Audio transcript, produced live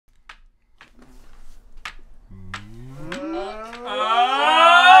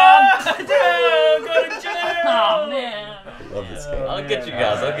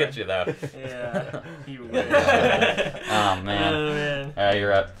at you though. Yeah, you would. Oh man. Oh man. Alright,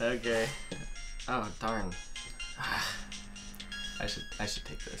 you're up. Okay. Oh darn. I should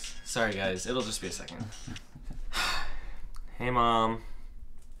take this. Sorry guys, it'll just be a second. Hey Mom.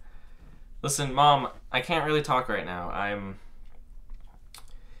 Listen, Mom, I can't really talk right now. I'm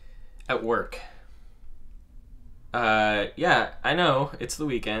at work. Yeah, I know, it's the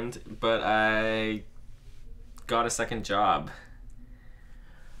weekend, but I got a second job.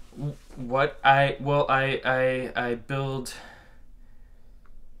 I build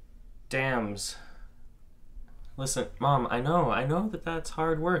dams. Listen, Mom, I know that that's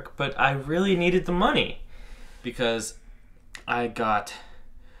hard work, but I really needed the money because I got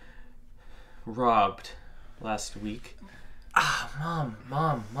robbed last week.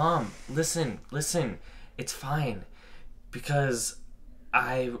 Mom, listen. It's fine because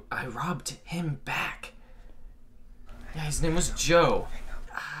I robbed him back. Yeah, his name was Joe.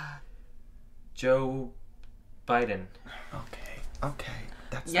 Joe Biden. Okay.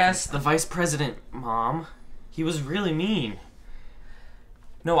 Yes, the vice president, Mom. He was really mean.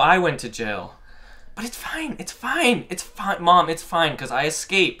 No, I went to jail. But it's fine, Mom, it's fine, because I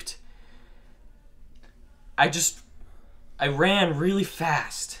escaped. I ran really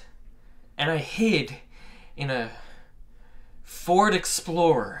fast. And I hid in a Ford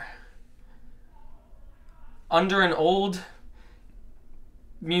Explorer. Under an old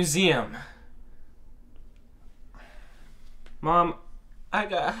museum. Mom, I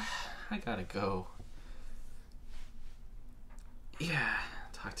gotta go. Yeah,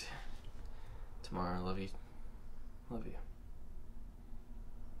 talk to you tomorrow. Love you. Okay.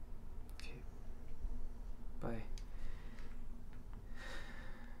 Bye.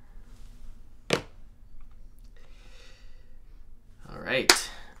 Alright.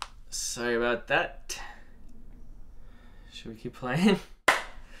 Sorry about that. Should we keep playing?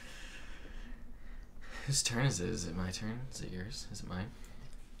 Whose turn is it? Is it my turn? Is it yours? Is it mine?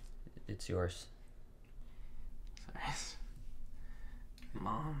 It's yours. Sorry.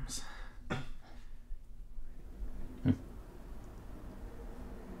 Mom's.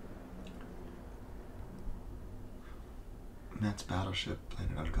 Matt's battleship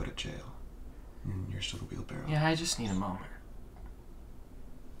landed on to go to jail. And you're still the wheelbarrow. Yeah, I just need a moment.